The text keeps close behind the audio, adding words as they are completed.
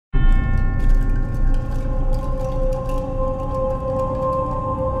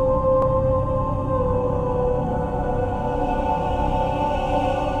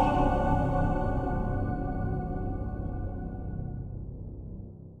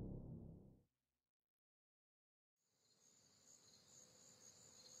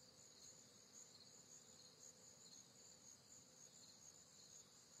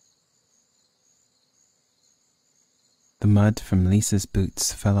The mud from Lisa's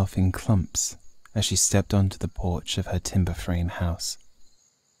boots fell off in clumps as she stepped onto the porch of her timber frame house.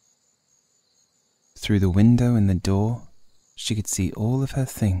 Through the window in the door, she could see all of her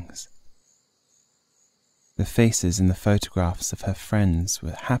things. The faces in the photographs of her friends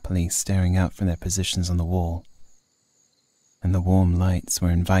were happily staring out from their positions on the wall, and the warm lights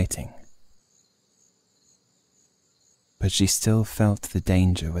were inviting. But she still felt the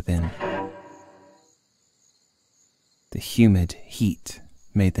danger within. The humid heat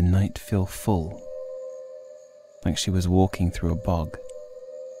made the night feel full, like she was walking through a bog.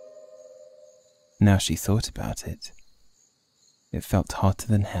 Now she thought about it, it felt hotter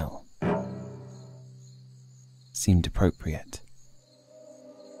than hell. Seemed appropriate.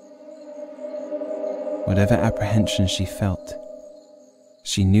 Whatever apprehension she felt,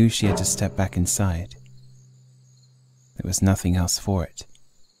 she knew she had to step back inside. There was nothing else for it.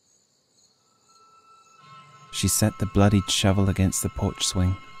 She set the bloodied shovel against the porch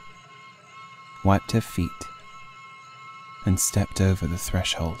swing, wiped her feet, and stepped over the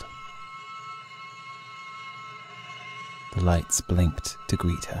threshold. The lights blinked to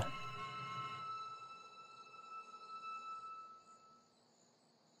greet her.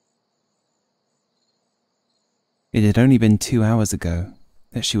 It had only been 2 hours ago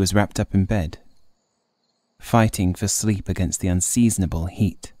that she was wrapped up in bed, fighting for sleep against the unseasonable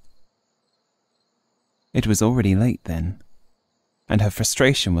heat. It was already late then, and her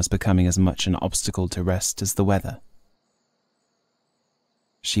frustration was becoming as much an obstacle to rest as the weather.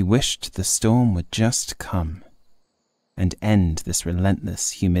 She wished the storm would just come and end this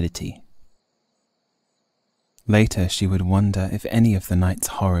relentless humidity. Later she would wonder if any of the night's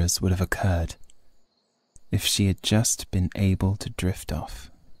horrors would have occurred, if she had just been able to drift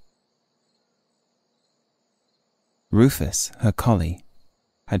off. Rufus, her collie,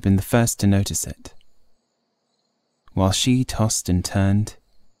 had been the first to notice it. While she tossed and turned,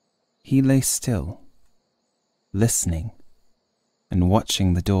 he lay still, listening and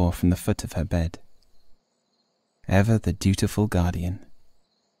watching the door from the foot of her bed. Ever the dutiful guardian.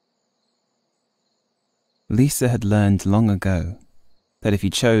 Lisa had learned long ago that if you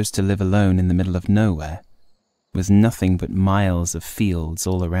chose to live alone in the middle of nowhere, with nothing but miles of fields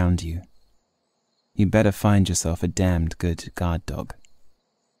all around you, you better find yourself a damned good guard dog.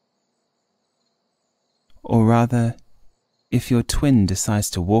 Or rather, if your twin decides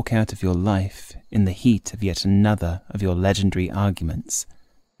to walk out of your life in the heat of yet another of your legendary arguments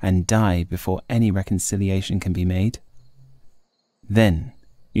and die before any reconciliation can be made, then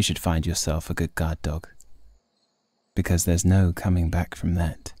you should find yourself a good guard dog, because there's no coming back from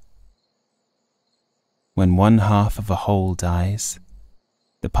that. When one half of a whole dies,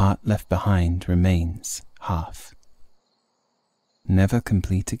 the part left behind remains half, never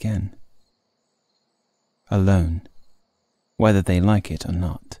complete again. Alone, whether they like it or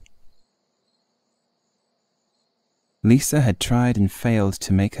not. Lisa had tried and failed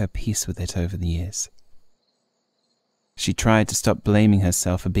to make her peace with it over the years. She tried to stop blaming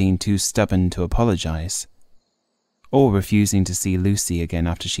herself for being too stubborn to apologize, or refusing to see Lucy again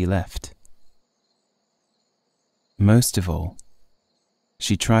after she left. Most of all,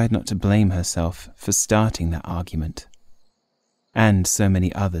 she tried not to blame herself for starting that argument, and so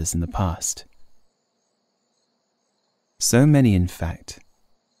many others in the past. So many, in fact,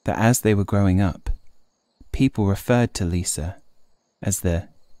 that as they were growing up, people referred to Lisa as the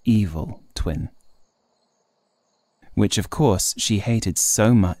evil twin, which of course she hated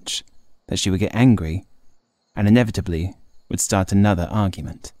so much that she would get angry and inevitably would start another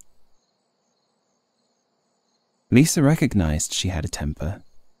argument. Lisa recognized she had a temper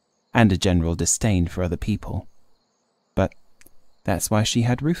and a general disdain for other people, but that's why she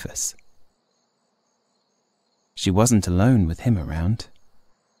had Rufus. She wasn't alone with him around,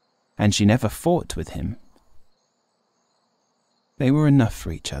 and she never fought with him. They were enough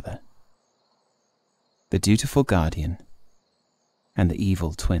for each other. The dutiful guardian and the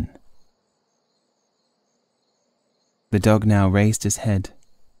evil twin. The dog now raised his head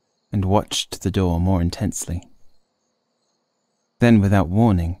and watched the door more intensely. Then, without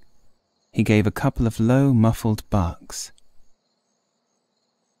warning, he gave a couple of low, muffled barks.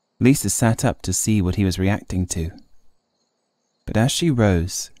 Lisa sat up to see what he was reacting to, but as she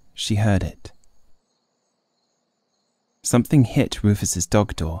rose, she heard it. Something hit Rufus's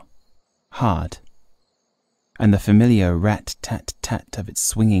dog door, hard, and the familiar rat-tat-tat of its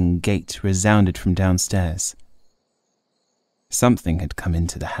swinging gait resounded from downstairs. Something had come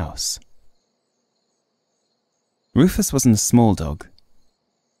into the house. Rufus wasn't a small dog,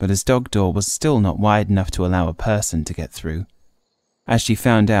 but his dog door was still not wide enough to allow a person to get through, as she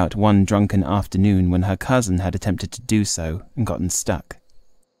found out one drunken afternoon when her cousin had attempted to do so and gotten stuck.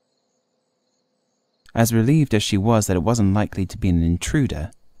 As relieved as she was that it wasn't likely to be an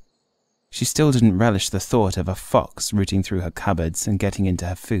intruder, she still didn't relish the thought of a fox rooting through her cupboards and getting into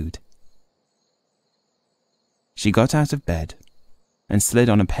her food. She got out of bed and slid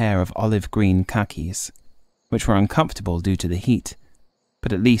on a pair of olive-green khakis, which were uncomfortable due to the heat,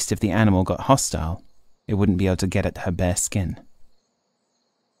 but at least if the animal got hostile, it wouldn't be able to get at her bare skin.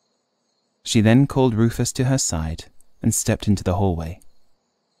 She then called Rufus to her side and stepped into the hallway,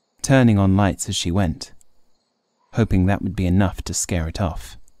 turning on lights as she went, hoping that would be enough to scare it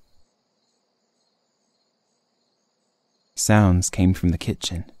off. Sounds came from the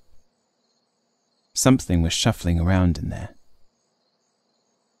kitchen. Something was shuffling around in there.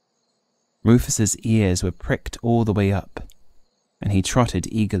 Rufus's ears were pricked all the way up, and he trotted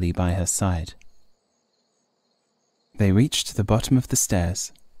eagerly by her side. They reached the bottom of the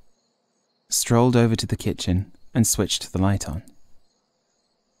stairs, strolled over to the kitchen, and switched the light on.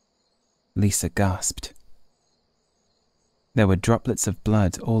 Lisa gasped. There were droplets of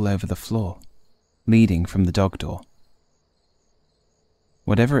blood all over the floor, leading from the dog door.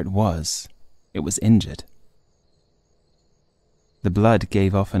 Whatever it was injured. The blood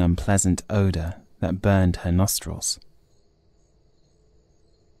gave off an unpleasant odor that burned her nostrils.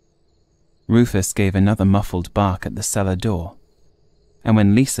 Rufus gave another muffled bark at the cellar door, and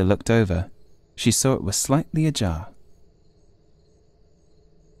when Lisa looked over, she saw it was slightly ajar.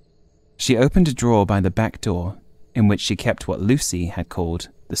 She opened a drawer by the back door, in which she kept what Lucy had called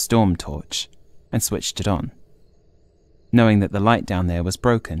the storm torch, and switched it on, knowing that the light down there was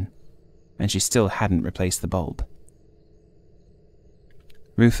broken, and she still hadn't replaced the bulb.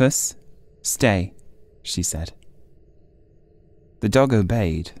 "Rufus, stay," she said. The dog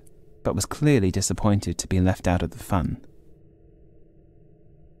obeyed, but was clearly disappointed to be left out of the fun.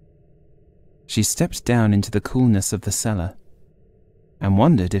 She stepped down into the coolness of the cellar, and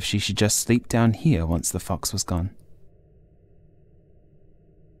wondered if she should just sleep down here once the fox was gone.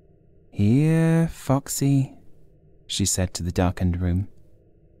 "Here, Foxy," she said to the darkened room.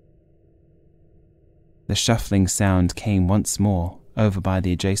 The shuffling sound came once more over by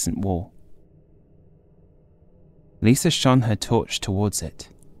the adjacent wall. Lisa shone her torch towards it,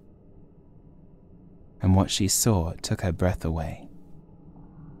 and what she saw took her breath away.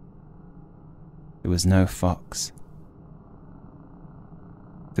 It was no fox.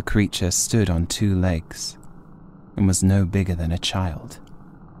 The creature stood on 2 legs and was no bigger than a child.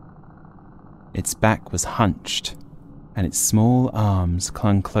 Its back was hunched, and its small arms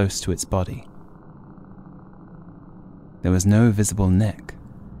clung close to its body. There was no visible neck,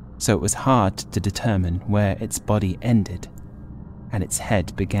 so it was hard to determine where its body ended and its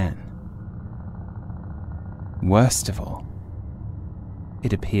head began. Worst of all,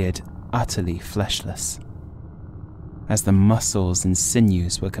 it appeared utterly fleshless, as the muscles and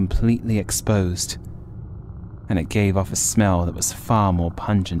sinews were completely exposed, and it gave off a smell that was far more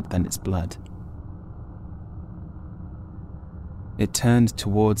pungent than its blood. It turned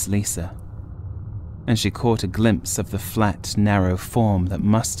towards Lisa, and she caught a glimpse of the flat, narrow form that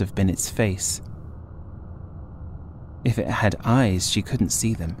must have been its face. If it had eyes, she couldn't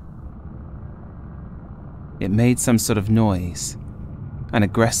see them. It made some sort of noise, an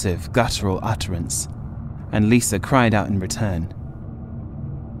aggressive, guttural utterance, and Lisa cried out in return.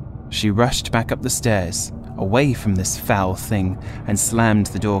 She rushed back up the stairs, away from this foul thing, and slammed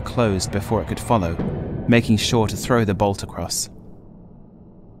the door closed before it could follow, making sure to throw the bolt across.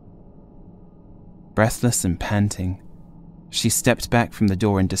 Breathless and panting, she stepped back from the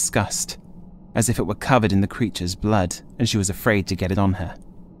door in disgust, as if it were covered in the creature's blood and she was afraid to get it on her.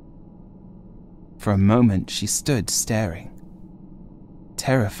 For a moment she stood staring,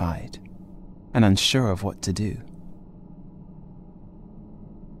 terrified and unsure of what to do.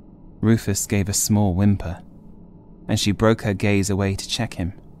 Rufus gave a small whimper, and she broke her gaze away to check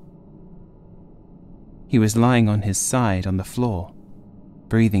him. He was lying on his side on the floor,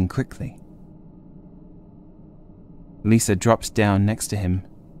 breathing quickly. Lisa dropped down next to him,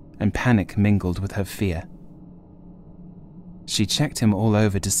 and panic mingled with her fear. She checked him all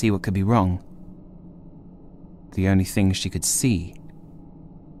over to see what could be wrong. The only thing she could see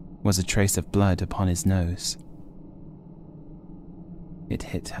was a trace of blood upon his nose. It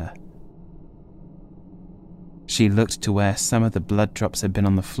hit her. She looked to where some of the blood drops had been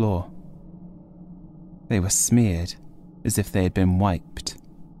on the floor. They were smeared as if they had been wiped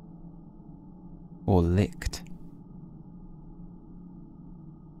or licked.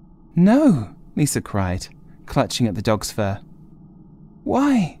 "No!" Lisa cried, clutching at the dog's fur.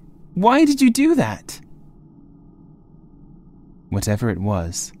 "Why? Why did you do that?" Whatever it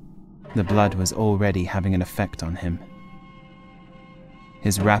was, the blood was already having an effect on him.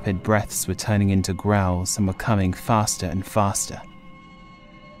 His rapid breaths were turning into growls and were coming faster and faster.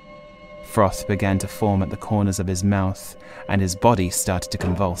 Froth began to form at the corners of his mouth, and his body started to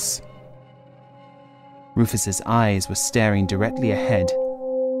convulse. Rufus's eyes were staring directly ahead,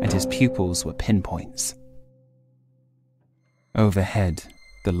 and his pupils were pinpoints. Overhead,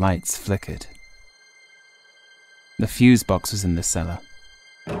 the lights flickered. The fuse box was in the cellar.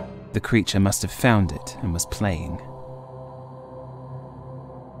 The creature must have found it and was playing.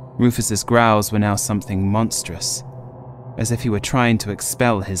 Rufus's growls were now something monstrous, as if he were trying to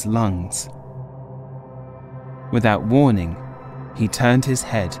expel his lungs. Without warning, he turned his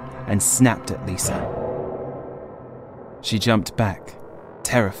head and snapped at Lisa. She jumped back,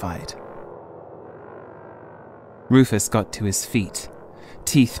 terrified. Rufus got to his feet,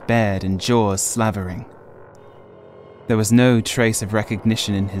 teeth bared and jaws slavering. There was no trace of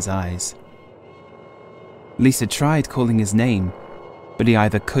recognition in his eyes. Lisa tried calling his name, but he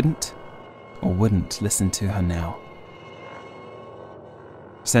either couldn't or wouldn't listen to her now.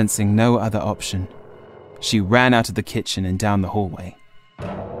 Sensing no other option, she ran out of the kitchen and down the hallway.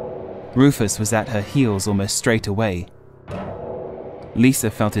 Rufus was at her heels almost straight away.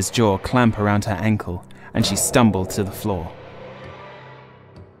 Lisa felt his jaw clamp around her ankle, and she stumbled to the floor.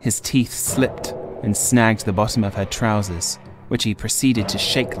 His teeth slipped and snagged the bottom of her trousers, which he proceeded to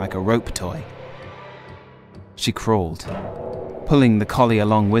shake like a rope toy. She crawled, pulling the collie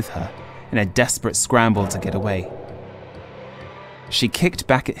along with her in a desperate scramble to get away. She kicked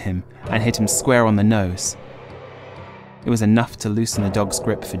back at him and hit him square on the nose. It was enough to loosen the dog's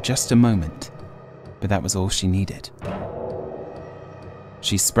grip for just a moment, but that was all she needed.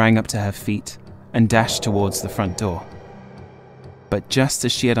 She sprang up to her feet and dashed towards the front door. But just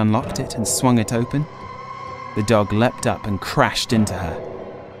as she had unlocked it and swung it open, the dog leapt up and crashed into her,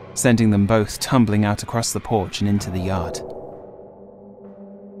 sending them both tumbling out across the porch and into the yard.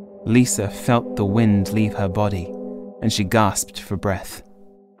 Lisa felt the wind leave her body, and she gasped for breath.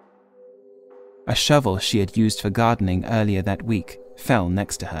 A shovel she had used for gardening earlier that week fell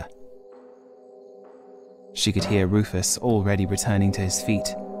next to her. She could hear Rufus already returning to his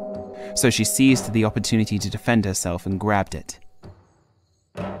feet, so she seized the opportunity to defend herself and grabbed it.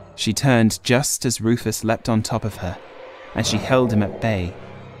 She turned just as Rufus leapt on top of her, and she held him at bay,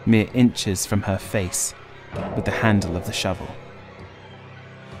 mere inches from her face, with the handle of the shovel.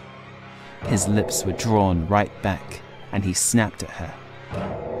 His lips were drawn right back, and he snapped at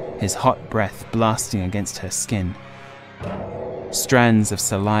her, his hot breath blasting against her skin. Strands of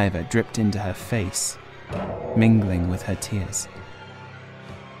saliva dripped into her face, mingling with her tears.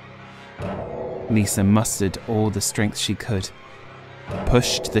 Lisa mustered all the strength she could,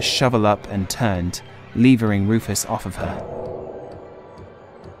 pushed the shovel up and turned, levering Rufus off of her.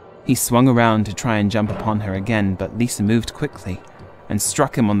 He swung around to try and jump upon her again, but Lisa moved quickly and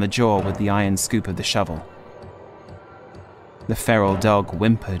struck him on the jaw with the iron scoop of the shovel. The feral dog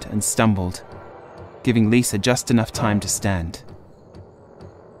whimpered and stumbled, giving Lisa just enough time to stand.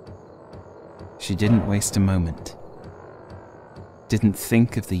 She didn't waste a moment. Didn't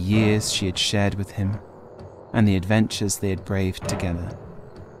think of the years she had shared with him and the adventures they had braved together.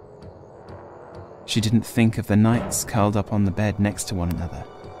 She didn't think of the nights curled up on the bed next to one another.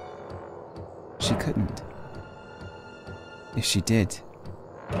 She couldn't. If she did,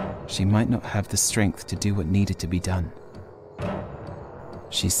 she might not have the strength to do what needed to be done.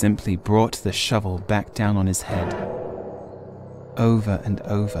 She simply brought the shovel back down on his head, over and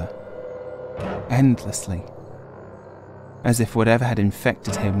over, endlessly, as if whatever had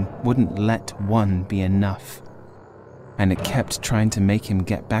infected him wouldn't let one be enough, and it kept trying to make him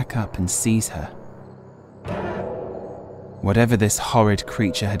get back up and seize her. Whatever this horrid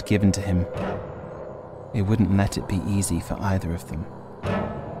creature had given to him, it wouldn't let it be easy for either of them.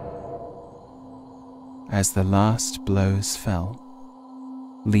 As the last blows fell,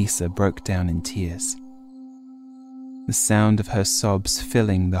 Lisa broke down in tears, the sound of her sobs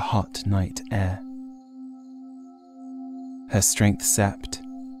filling the hot night air. Her strength sapped,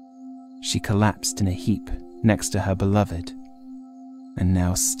 she collapsed in a heap next to her beloved, and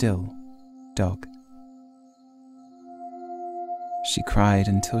now still, dog. She cried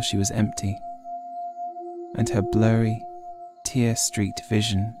until she was empty, and her blurry, tear-streaked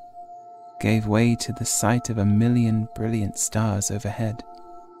vision gave way to the sight of 1,000,000 brilliant stars overhead.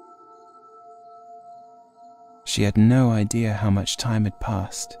 She had no idea how much time had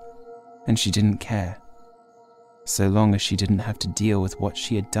passed, and she didn't care, so long as she didn't have to deal with what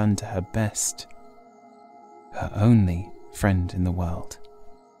she had done to her best, her only friend in the world.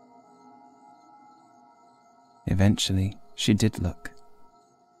 Eventually, She did look,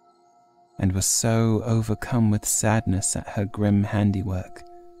 and was so overcome with sadness at her grim handiwork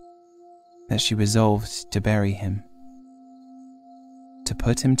that she resolved to bury him, to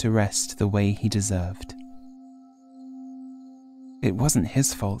put him to rest the way he deserved. It wasn't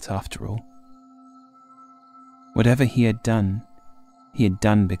his fault, after all. Whatever he had done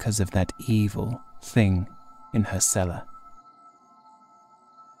because of that evil thing in her cellar.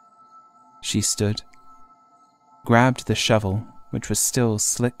 She stood, grabbed the shovel, which was still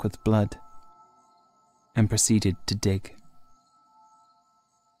slick with blood, and proceeded to dig.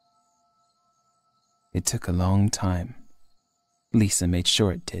 It took a long time. Lisa made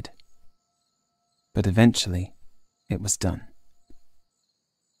sure it did. But eventually, it was done.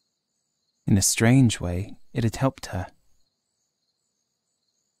 In a strange way, it had helped her.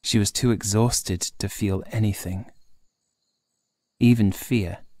 She was too exhausted to feel anything, even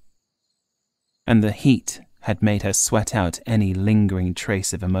fear, and the heat had made her sweat out any lingering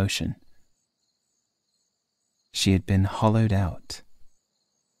trace of emotion. She had been hollowed out.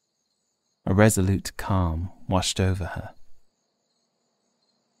 A resolute calm washed over her.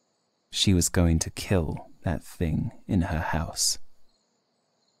 She was going to kill that thing in her house.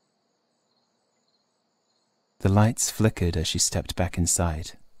 The lights flickered as she stepped back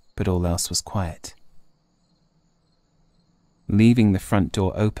inside, but all else was quiet. Leaving the front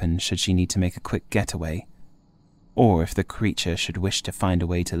door open should she need to make a quick getaway, or if the creature should wish to find a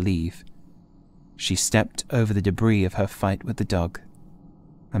way to leave, she stepped over the debris of her fight with the dog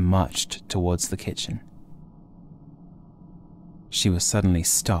and marched towards the kitchen. She was suddenly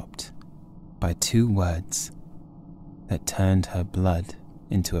stopped by two words that turned her blood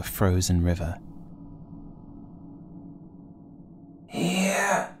into a frozen river.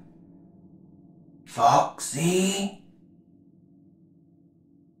 Here, Foxy.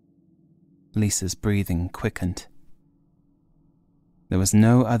 Lisa's breathing quickened. There was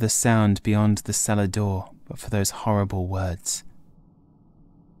no other sound beyond the cellar door but for those horrible words.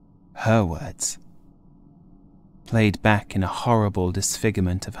 Her words, played back in a horrible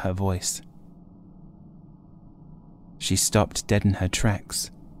disfigurement of her voice. She stopped dead in her tracks,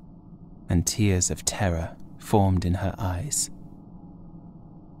 and tears of terror formed in her eyes.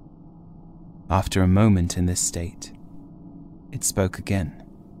 After a moment in this state, it spoke again.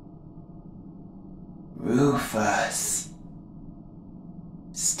 Rufus,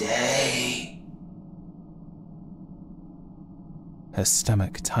 stay. Her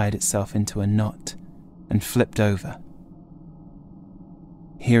stomach tied itself into a knot and flipped over.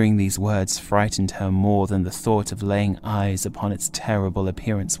 Hearing these words frightened her more than the thought of laying eyes upon its terrible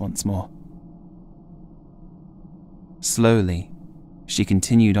appearance once more. Slowly, she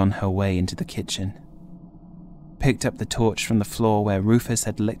continued on her way into the kitchen, picked up the torch from the floor where Rufus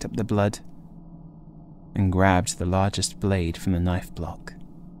had licked up the blood, and grabbed the largest blade from the knife block.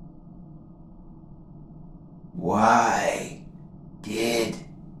 Why did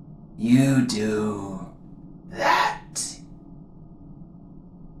you do that?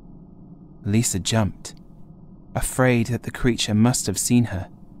 Lisa jumped, afraid that the creature must have seen her,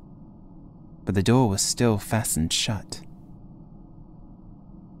 but the door was still fastened shut.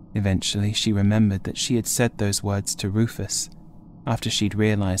 Eventually, she remembered that she had said those words to Rufus after she'd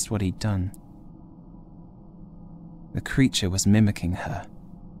realized what he'd done. The creature was mimicking her,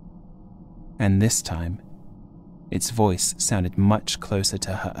 and this time, its voice sounded much closer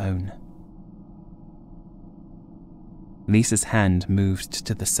to her own. Lisa's hand moved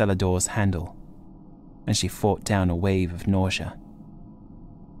to the cellar door's handle, and she fought down a wave of nausea.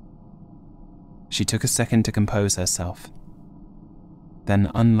 She took a second to compose herself, then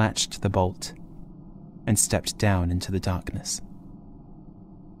unlatched the bolt and stepped down into the darkness.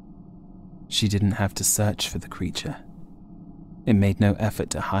 She didn't have to search for the creature. It made no effort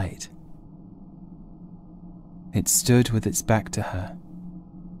to hide. It stood with its back to her,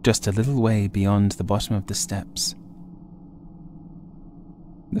 just a little way beyond the bottom of the steps.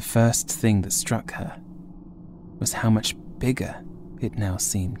 The first thing that struck her was how much bigger it now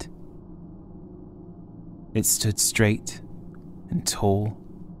seemed. It stood straight and tall,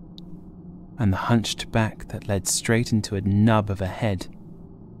 and the hunched back that led straight into a nub of a head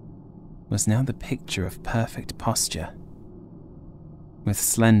was now the picture of perfect posture, with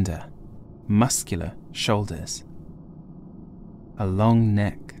slender, muscular shoulders, a long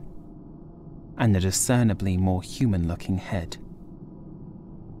neck, and a discernibly more human-looking head,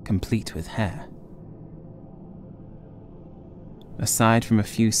 complete with hair. Aside from a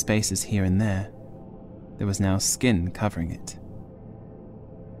few spaces here and there was now skin covering it.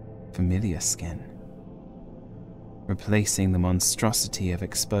 Familiar skin, replacing the monstrosity of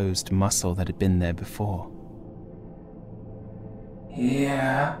exposed muscle that had been there before.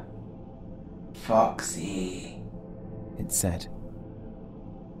 Here, Foxy, it said.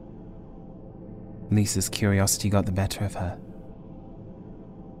 Lisa's curiosity got the better of her.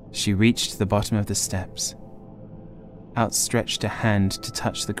 She reached the bottom of the steps, outstretched a hand to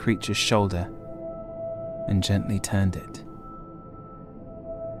touch the creature's shoulder, and gently turned it.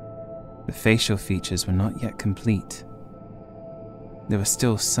 The facial features were not yet complete. There were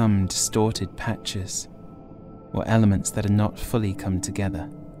still some distorted patches, or elements that had not fully come together.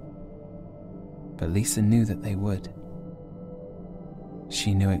 But Lisa knew that they would.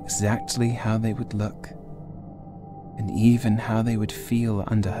 She knew exactly how they would look, and even how they would feel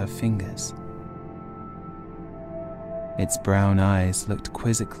under her fingers. Its brown eyes looked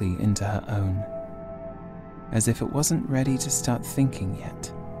quizzically into her own, as if it wasn't ready to start thinking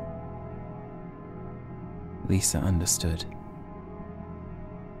yet. Lisa understood.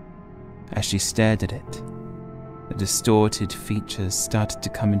 As she stared at it, the distorted features started to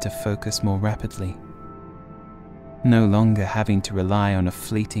come into focus more rapidly, no longer having to rely on a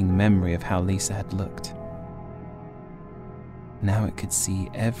fleeting memory of how Lisa had looked. Now it could see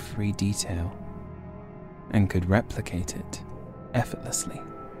every detail and could replicate it effortlessly.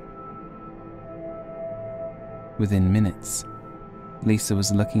 Within minutes, Lisa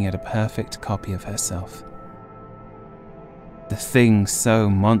was looking at a perfect copy of herself. The thing so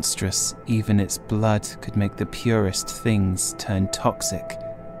monstrous even its blood could make the purest things turn toxic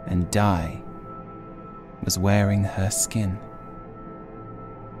and die was wearing her skin.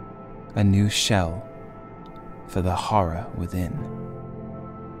 A new shell for the horror within.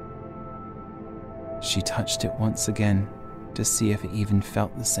 She touched it once again to see if it even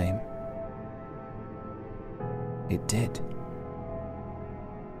felt the same. It did.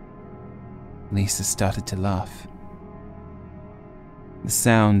 Lisa started to laugh. The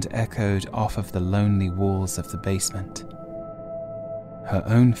sound echoed off of the lonely walls of the basement. Her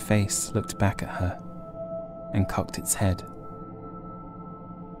own face looked back at her and cocked its head.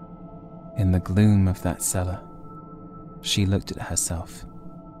 In the gloom of that cellar, she looked at herself.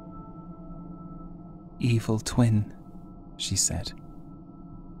 "Evil twin," she said.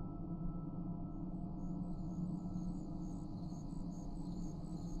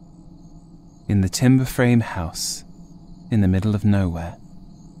 In the timber frame house, in the middle of nowhere,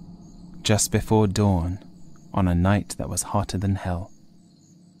 just before dawn, on a night that was hotter than hell,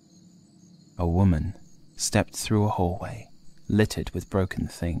 a woman stepped through a hallway littered with broken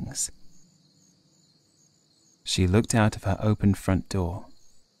things. She looked out of her open front door.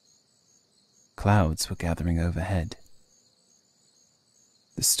 Clouds were gathering overhead.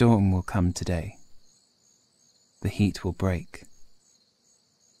 The storm will come today. The heat will break.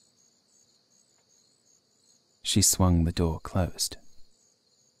 She swung the door closed.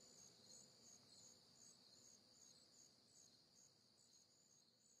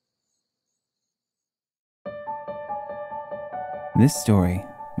 This story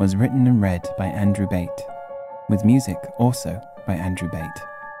was written and read by Andrew Bate, with music also by Andrew Bate.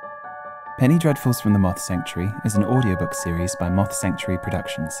 Penny Dreadfuls from the Moth Sanctuary is an audiobook series by Moth Sanctuary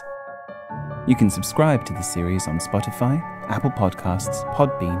Productions. You can subscribe to the series on Spotify, Apple Podcasts,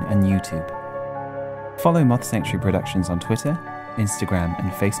 Podbean, and YouTube. Follow Moth Sanctuary Productions on Twitter, Instagram,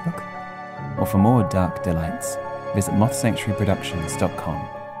 and Facebook. Or for more dark delights, visit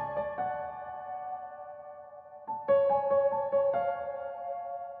mothsanctuaryproductions.com.